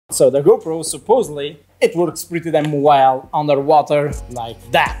So the GoPro, supposedly, it works pretty damn well underwater like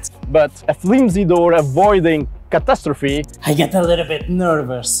that. But a flimsy door avoiding catastrophe, I get a little bit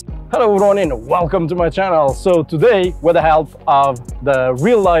nervous. Hello everyone and welcome to my channel. So today, with the help of the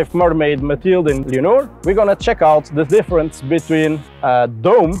real-life mermaid Mathilde and Leonore, we're gonna check out the difference between a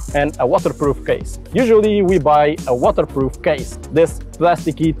dome and a waterproof case. Usually we buy a waterproof case, this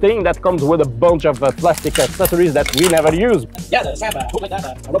plasticky thing that comes with a bunch of plastic accessories that we never use. Yeah, the strap, hook like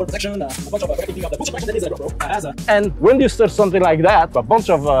that, a rubber protection, a bunch of everything of the bullshit that is a GoPro. And when you search something like that, a bunch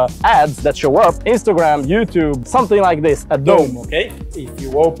of ads that show up, Instagram, YouTube, something like this, a dome, okay? If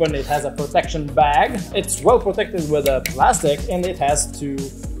you open, it has a protection bag. It's well protected with a plastic and it has two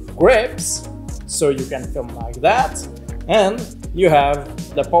grips, so you can film like that. And you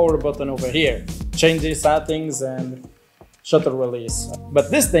have the power button over here, change the settings and shutter release. But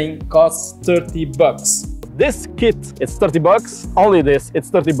this thing costs 30 bucks. This kit, it's 30 bucks. Only this,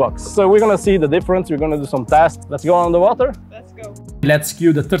 it's 30 bucks. So we're gonna see the difference. We're gonna do some tests. Let's go on the water. Let's go. Let's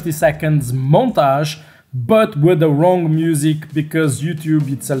cue the 30 seconds montage, but with the wrong music because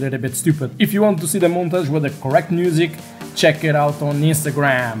YouTube, it's a little bit stupid. If you want to see the montage with the correct music, check it out on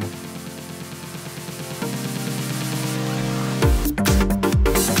Instagram.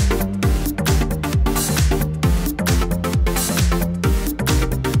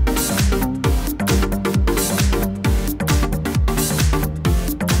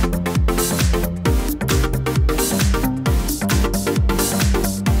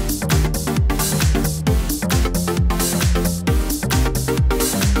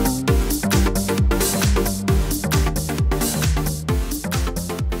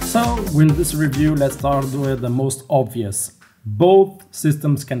 So, in this review, let's start with the most obvious. Both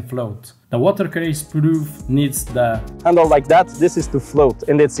systems can float. The water case proof needs the handle like that. This is to float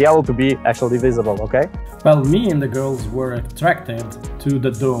and it's yellow to be actually visible, okay? Well, me and the girls were attracted to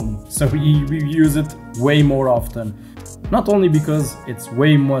the dome, so we use it way more often. Not only because it's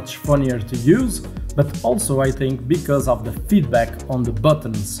way much funnier to use, but also I think because of the feedback on the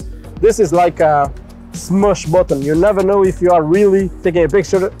buttons. This is like a smush button. You never know if you are really taking a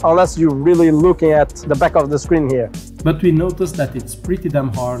picture unless you're really looking at the back of the screen here. But we noticed that it's pretty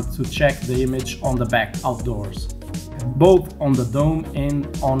damn hard to check the image on the back outdoors, both on the dome and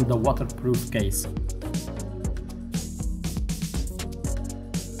on the waterproof case.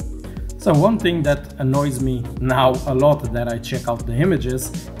 So one thing that annoys me now a lot that I check out the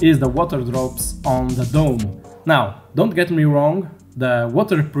images is the water drops on the dome. Now, don't get me wrong, the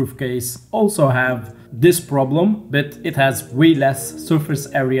waterproof case also have this problem, but it has way less surface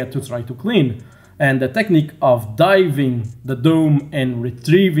area to try to clean. And the technique of diving the dome and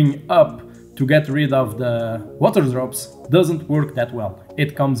retrieving up to get rid of the water drops doesn't work that well.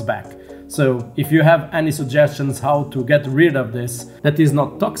 It comes back. So if you have any suggestions how to get rid of this that is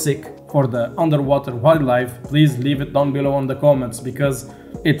not toxic for the underwater wildlife, please leave it down below in the comments because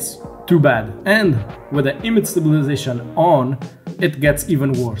it's too bad. And with the image stabilization on, it gets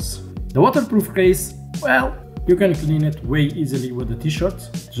even worse. The waterproof case, well, you can clean it way easily with a t-shirt.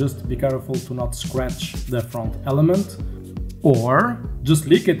 Just be careful to not scratch the front element, or just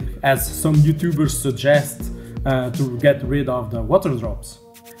leak it as some YouTubers suggest to get rid of the water drops.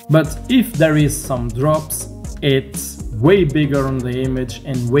 But if there is some drops, it's way bigger on the image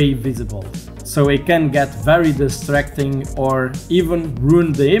and way visible. So it can get very distracting or even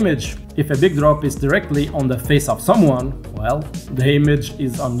ruin the image. If a big drop is directly on the face of someone, well, the image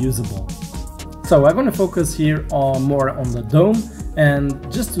is unusable. So I'm gonna focus here more on the dome,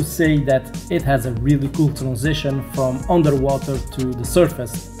 and just to say that it has a really cool transition from underwater to the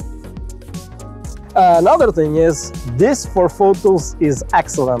surface. Another thing is, this for photos is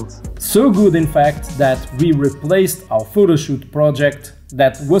excellent. So good in fact that we replaced our photo shoot project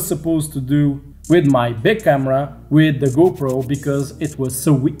that was supposed to do with my big camera with the GoPro because it was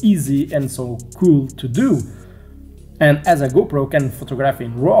so easy and so cool to do. And as a GoPro can photograph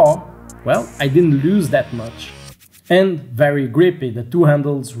in RAW, well, I didn't lose that much. And very grippy, the two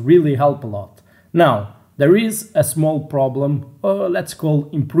handles really help a lot. Now, there is a small problem, or let's call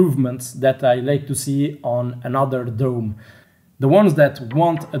improvements, that I like to see on another dome. The ones that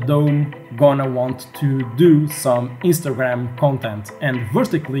want a dome gonna want to do some Instagram content, and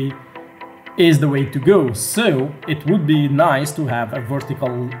vertically is the way to go. So it would be nice to have a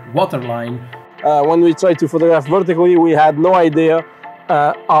vertical waterline. When we tried to photograph vertically, we had no idea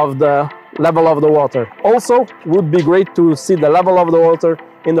of the level of the water. Also, would be great to see the level of the water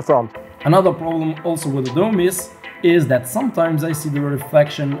in the front. Another problem also with the dome is that sometimes I see the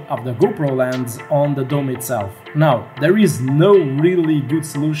reflection of the GoPro lens on the dome itself. Now, there is no really good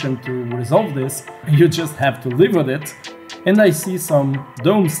solution to resolve this, you just have to live with it. And I see some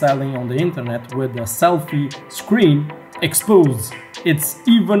domes selling on the internet with a selfie screen exposed. It's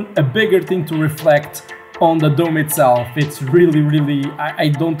even a bigger thing to reflect on the dome itself. It's really, I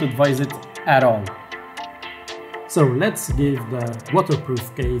don't advise it at all. So let's give the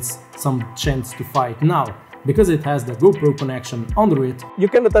waterproof case some chance to fight now. Because it has the GoPro connection under it. You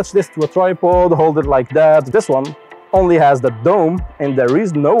can attach this to a tripod, hold it like that. This one only has the dome and there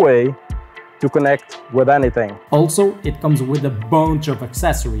is no way to connect with anything. Also, it comes with a bunch of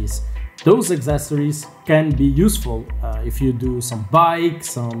accessories. Those accessories can be useful if you do some bike,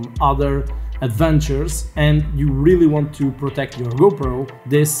 some other adventures, and you really want to protect your GoPro.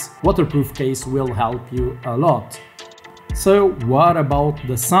 This waterproof case will help you a lot. So what about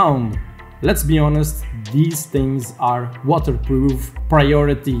the sound? Let's be honest, these things are waterproof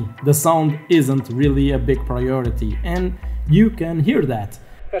priority. The sound isn't really a big priority, and you can hear that.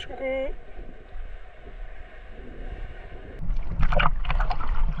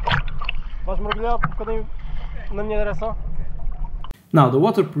 Now, the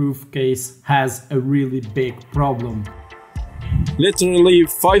waterproof case has a really big problem. Literally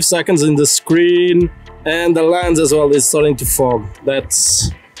 5 seconds in the screen, and the lens as well is starting to fog.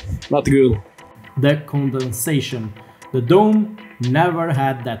 That's not good. The condensation. The dome never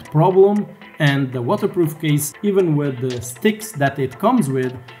had that problem, and the waterproof case, even with the sticks that it comes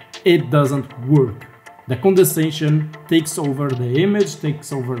with, it doesn't work. The condensation takes over the image,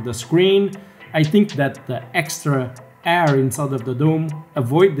 takes over the screen. I think that the extra air inside of the dome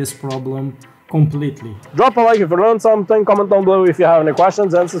avoid this problem completely. Drop a like if you learned something, comment down below if you have any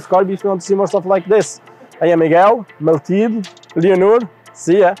questions, and subscribe if you want to see more stuff like this. I am Miguel, Meltid, Leonor,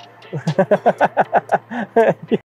 see ya.